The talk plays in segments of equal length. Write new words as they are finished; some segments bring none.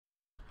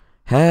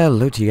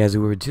Hello to you guys,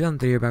 we're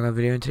 2003 back on a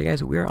video, and today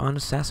guys we are on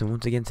Assassin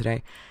once again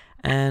today,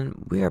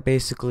 and we are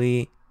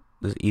basically,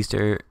 the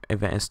Easter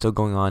event is still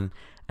going on,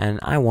 and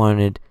I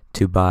wanted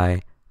to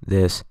buy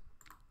this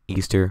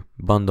Easter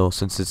bundle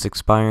since it's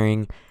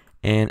expiring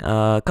in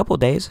a couple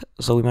days,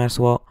 so we might as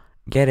well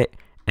get it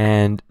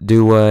and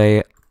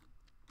do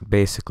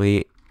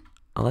basically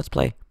a let's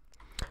play.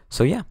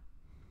 So yeah,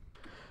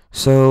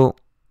 so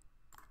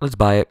let's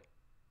buy it.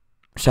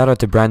 Shout out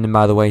to Brandon,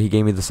 by the way, he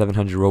gave me the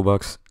 700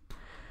 Robux.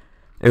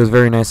 It was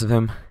very nice of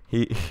him.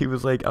 He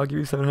was like, I'll give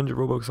you 700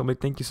 Robux. I'm like,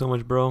 thank you so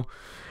much, bro.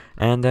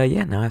 And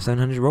yeah, now I have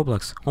 700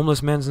 Robux.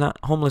 Homeless man's not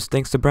homeless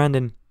thanks to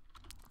Brandon.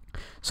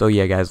 So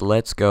yeah, guys,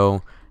 let's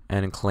go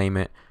and claim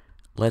it.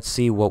 Let's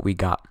see what we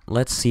got.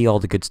 Let's see all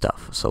the good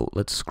stuff. So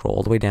let's scroll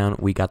all the way down.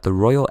 We got the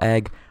royal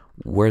egg.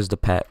 Where's the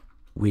pet?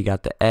 We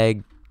got the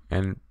egg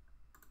and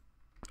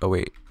oh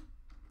wait.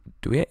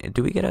 Do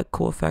we get a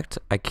cool effect?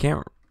 I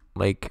can't,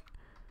 like,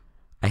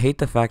 I hate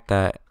the fact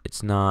that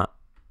it's not.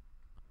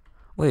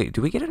 Wait,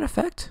 do we get an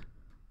effect?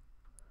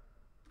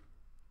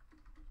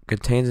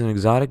 Contains an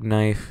exotic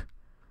knife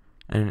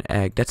and an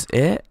egg. That's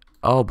it?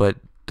 Oh, but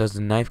does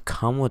the knife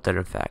come with that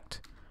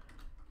effect?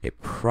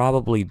 It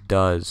probably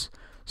does.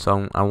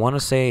 So I want to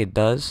say it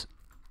does,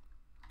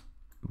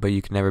 but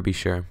you can never be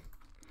sure.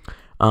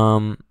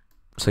 So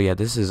yeah,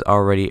 this is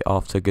already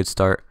off to a good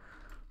start.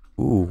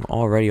 Ooh,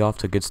 already off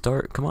to a good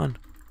start. Come on.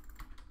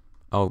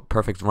 Oh,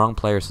 perfect. Wrong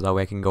player, so that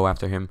way I can go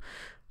after him.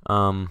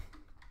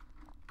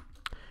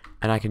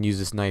 And I can use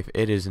this knife.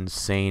 It is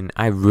insane.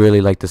 I really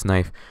like this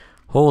knife.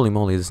 Holy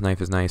moly, this knife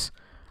is nice.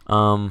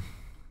 Holy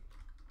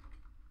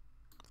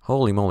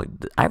moly,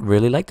 I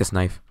really like this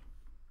knife.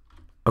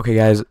 Okay,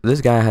 guys,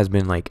 this guy has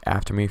been like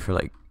after me for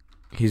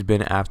he's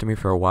been after me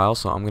for a while,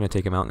 so I'm gonna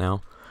take him out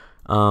now.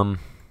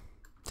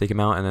 Take him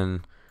out, and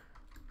then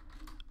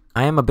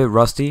I am a bit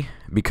rusty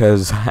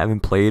because I haven't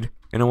played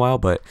in a while,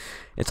 but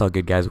it's all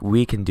good, guys.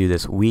 We can do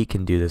this. We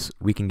can do this.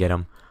 We can get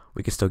him.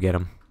 We can still get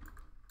him.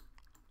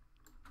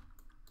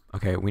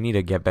 Okay, we need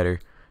to get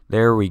better.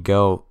 There we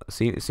go.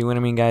 See what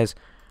I mean, guys?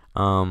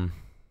 And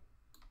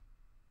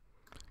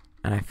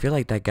I feel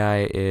like that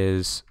guy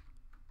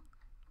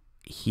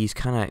he's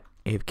kind of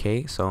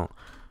AFK, so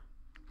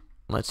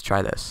let's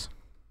try this.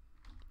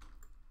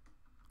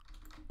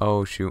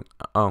 Oh, shoot.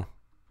 Oh,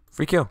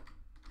 free kill.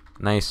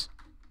 Nice.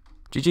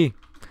 GG.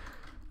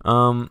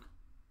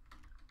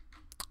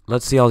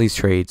 Let's see all these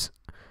trades.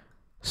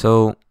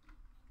 So,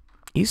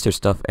 Easter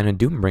stuff and a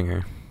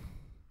Doombringer.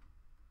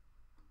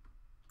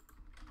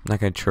 Not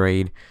gonna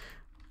trade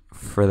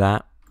for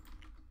that.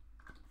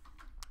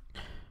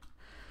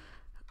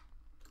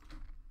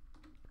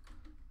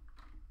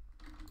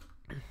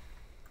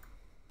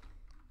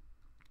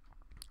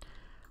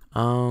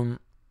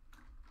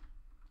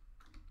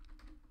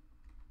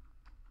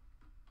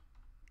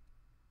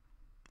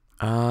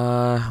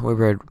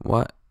 Wait,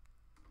 what?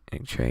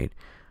 Trade.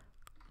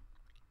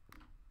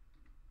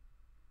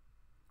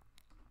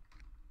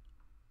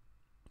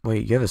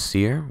 Wait, you have a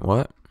seer?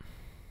 What?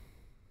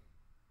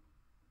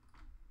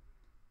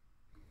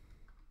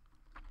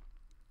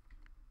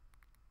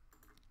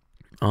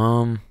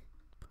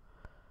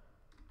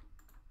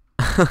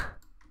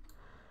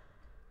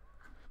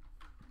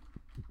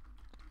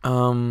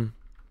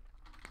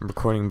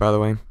 Recording, by the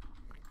way.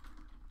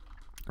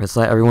 Let's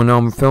let everyone know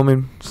I'm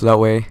filming, so that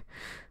way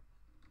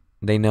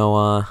they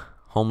know,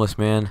 homeless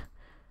man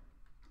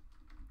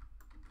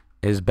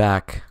is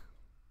back.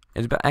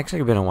 It's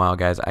actually been a while,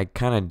 guys. I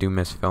kind of do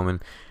miss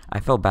filming. I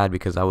felt bad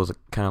because I was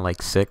kind of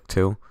like sick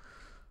too.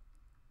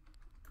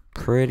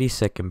 Pretty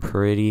sick and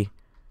pretty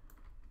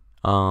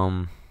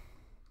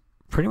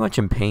much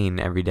in pain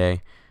every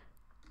day.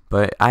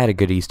 But I had a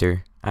good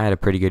Easter. I had a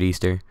pretty good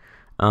Easter.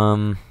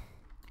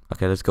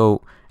 Okay, let's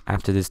go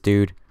after this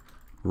dude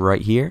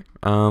right here.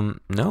 No,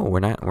 we're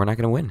not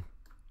gonna win.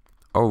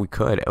 Or we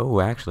could. Oh,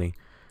 actually,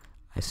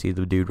 I see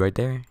the dude right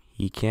there.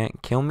 He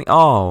can't kill me.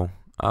 Oh.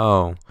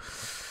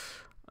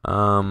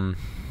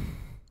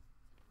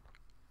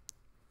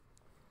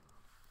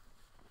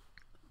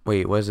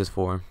 Wait, what is this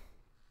for?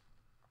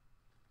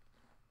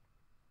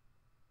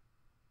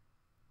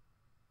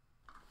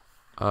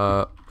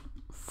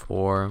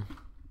 For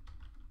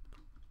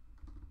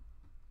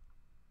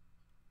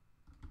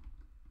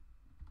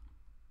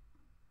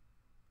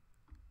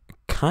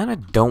kind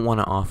of don't want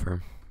to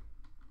offer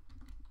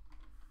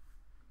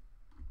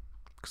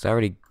because I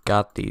already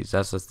got these.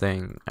 That's the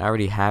thing. I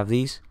already have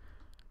these.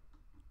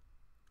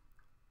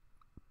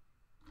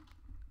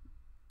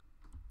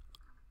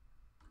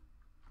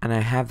 And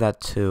I have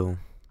that too.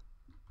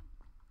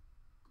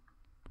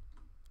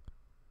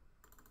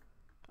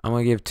 I'm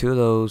gonna give 2 of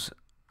those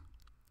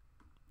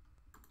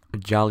a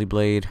Jolly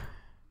Blade,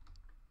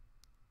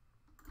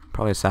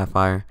 probably a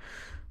Sapphire.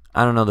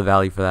 I don't know the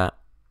value for that.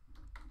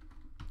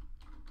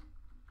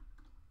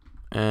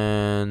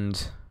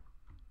 And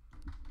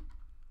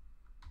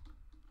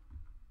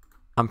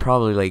I'm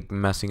probably like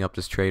messing up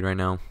this trade right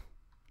now.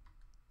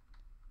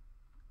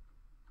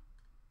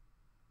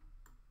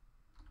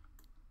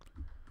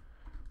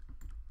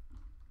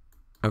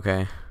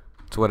 Okay,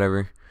 It's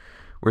whatever.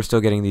 We're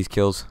still getting these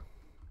kills.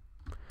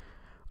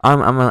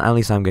 At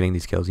least I'm getting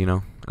these kills, you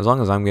know. As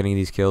long as I'm getting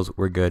these kills,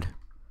 we're good.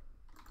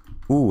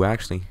 Ooh,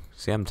 actually,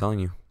 see, I'm telling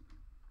you.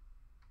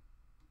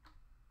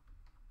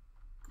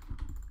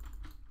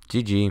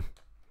 GG.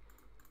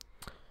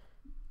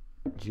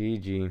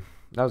 GG.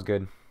 That was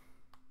good.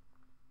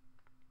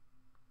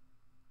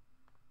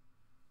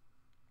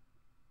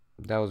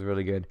 That was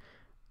really good.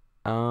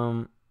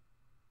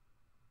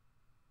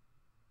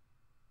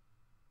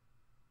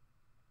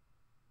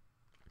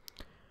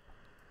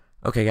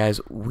 Okay, guys,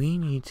 we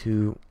need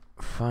to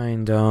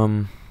find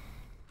Oh,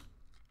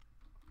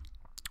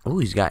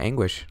 he's got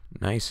Anguish.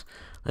 Nice.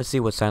 Let's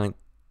see what Silent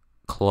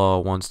Claw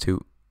wants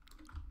to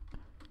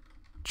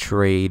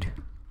trade.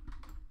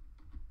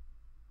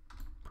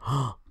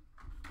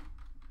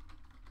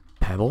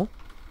 Pebble?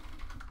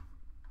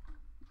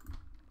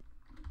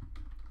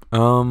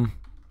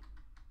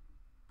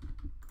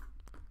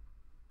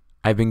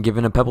 I've been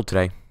given a pebble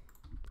today.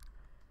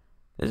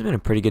 This has been a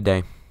pretty good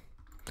day.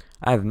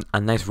 I have a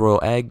nice royal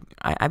egg.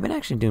 I've been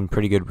actually doing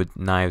pretty good with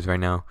knives right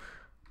now.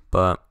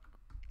 But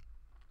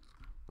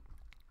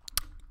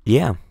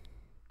yeah.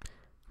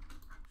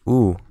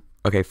 Ooh.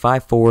 Okay,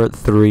 5, 4,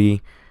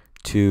 3,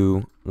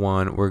 2,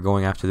 1. We're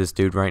going after this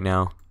dude right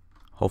now.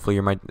 Hopefully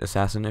you're my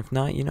assassin. If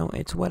not, you know,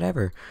 it's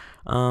whatever.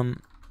 Okay.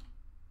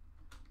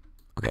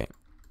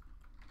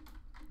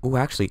 Ooh,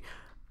 actually.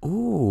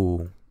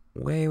 Ooh.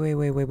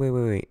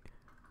 Wait.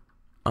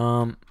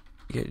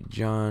 Get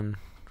John.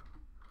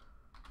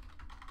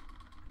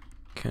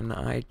 Can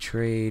I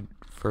trade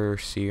for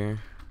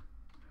Seer?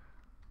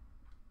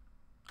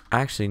 I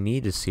actually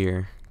need a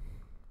Seer.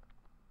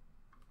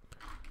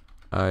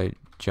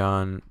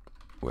 John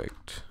Wick.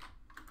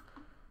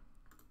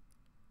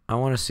 I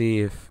want to see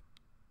if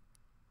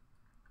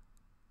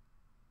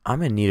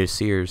I'm in need of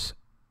Seers.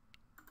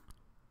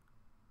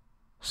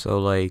 So,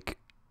 like,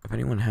 if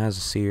anyone has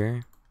a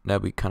Seer,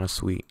 that'd be kind of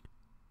sweet.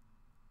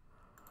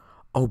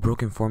 Oh,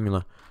 broken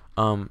formula.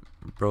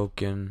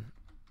 Broken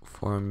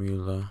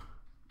formula.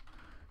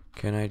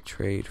 Can I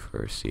trade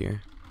for a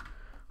Seer?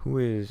 Who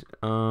is,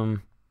 I'll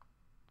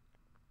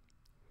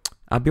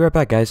be right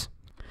back, guys.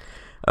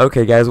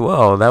 Okay, guys,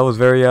 well, that was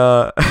very,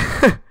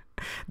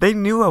 they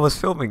knew I was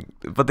filming,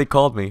 but they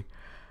called me.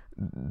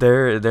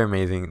 They're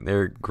amazing.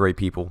 They're great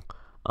people.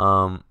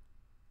 That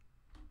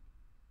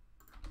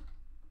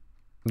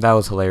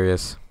was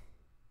hilarious.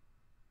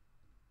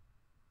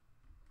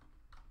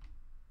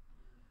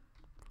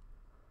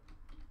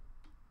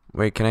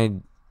 Wait,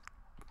 can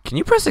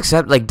you press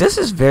accept? Like, this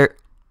is very...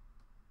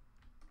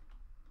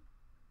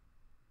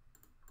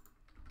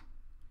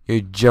 You're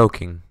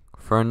joking.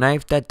 For a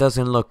knife that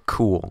doesn't look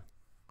cool.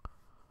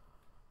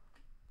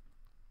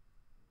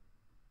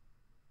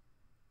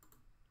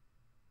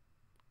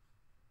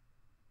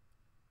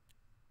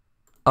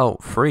 Oh,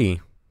 free.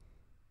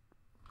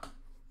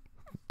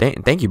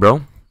 Thank you,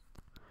 bro.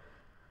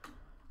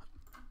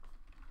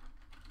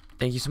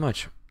 Thank you so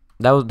much.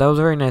 That was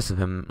very nice of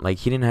him. Like,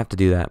 he didn't have to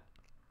do that.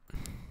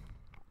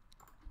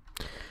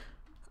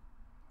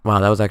 Wow,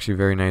 that was actually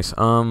very nice.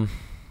 So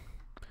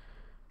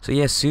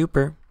yeah,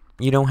 Super.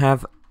 You don't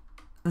have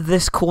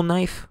this cool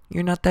knife.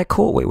 You're not that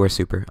cool. Wait, where's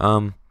Super?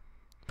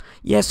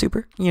 Yeah,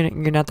 Super. You're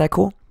not that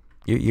cool.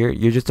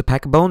 You're just a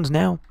pack of bones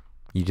now.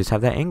 You just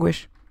have that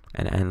Anguish,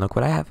 and look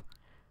what I have.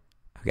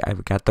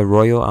 I've got the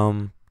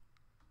royal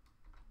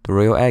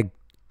egg.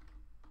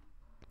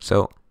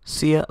 So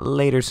see ya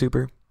later,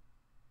 Super.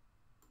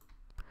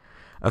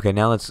 Okay,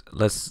 now let's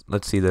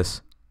see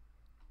this.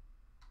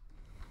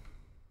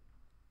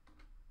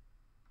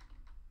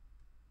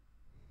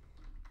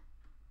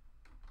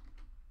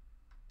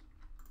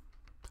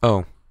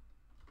 Oh.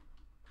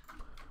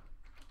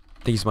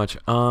 Thank you so much.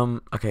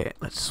 Okay,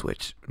 let's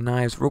switch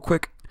knives real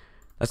quick.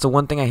 That's the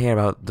one thing I hear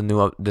about the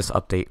new this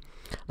update.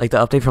 Like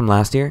the update from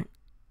last year.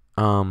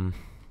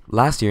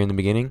 Last year in the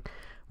beginning,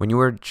 when you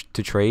were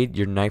to trade,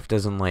 your knife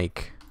doesn't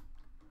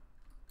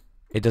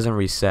it doesn't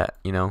reset,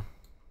 you know?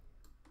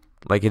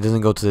 Like it doesn't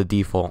go to the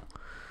default.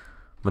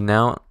 But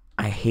now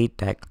I hate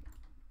that.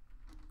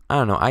 I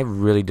don't know, I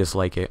really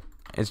dislike it.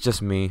 It's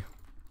just me.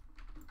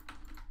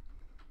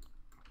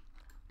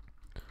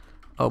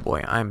 Oh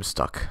boy, I'm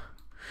stuck.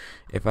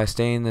 If I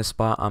stay in this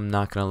spot, I'm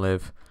not gonna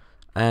live.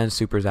 And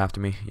Super's after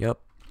me. Yep.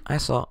 I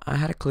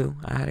had a clue.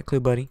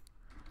 Buddy.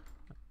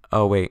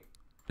 Oh wait.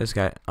 This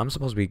guy. I'm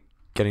supposed to be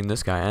getting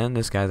this guy, and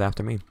this guy's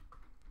after me.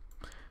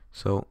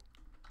 So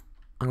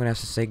I'm gonna have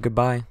to say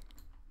goodbye.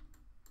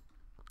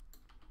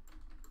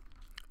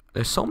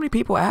 There's so many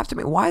people after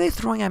me. Why are they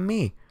throwing at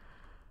me?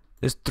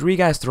 There's 3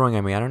 guys throwing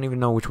at me. I don't even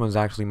know which one's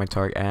actually my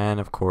target. And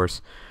of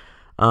course,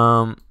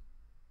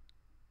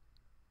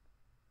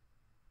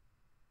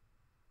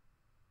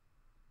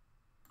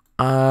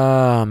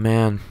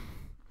 man.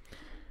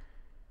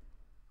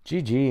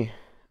 GG.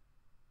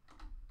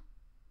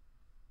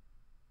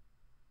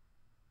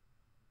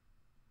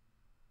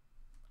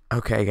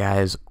 Okay,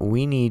 guys,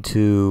 we need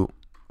to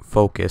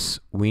focus.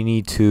 We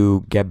need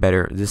to get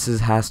better. This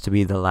has to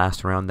be the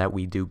last round that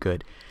we do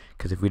good.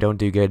 Because if we don't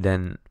do good,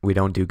 then we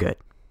don't do good.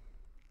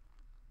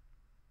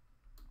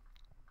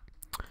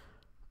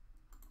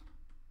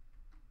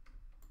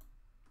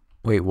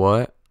 Wait,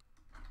 what?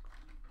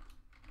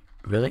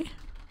 Really?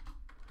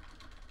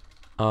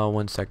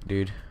 1 sec,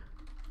 dude.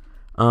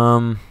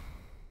 Are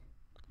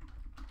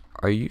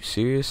you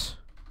serious?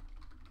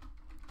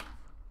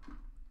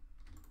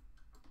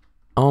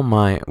 Oh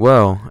my.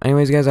 Well,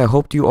 anyways, guys, I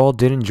hope you all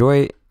did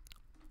enjoy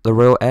the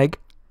royal egg.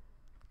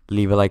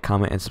 Leave a like,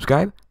 comment, and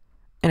subscribe.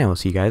 And I will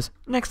see you guys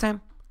next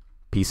time.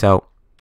 Peace out.